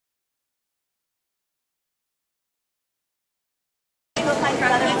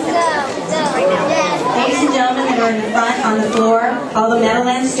on the floor, all the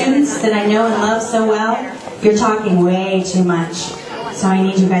Meadowland students that I know and love so well, you're talking way too much. So I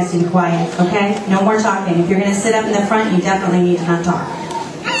need you guys to be quiet, okay? No more talking. If you're going to sit up in the front, you definitely need to not talk.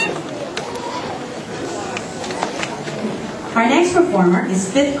 Our next performer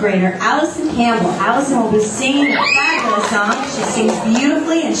is 5th grader Alison Campbell. Alison will be singing a fabulous song. She sings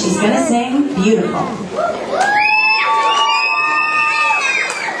beautifully, and she's going to sing Beautiful.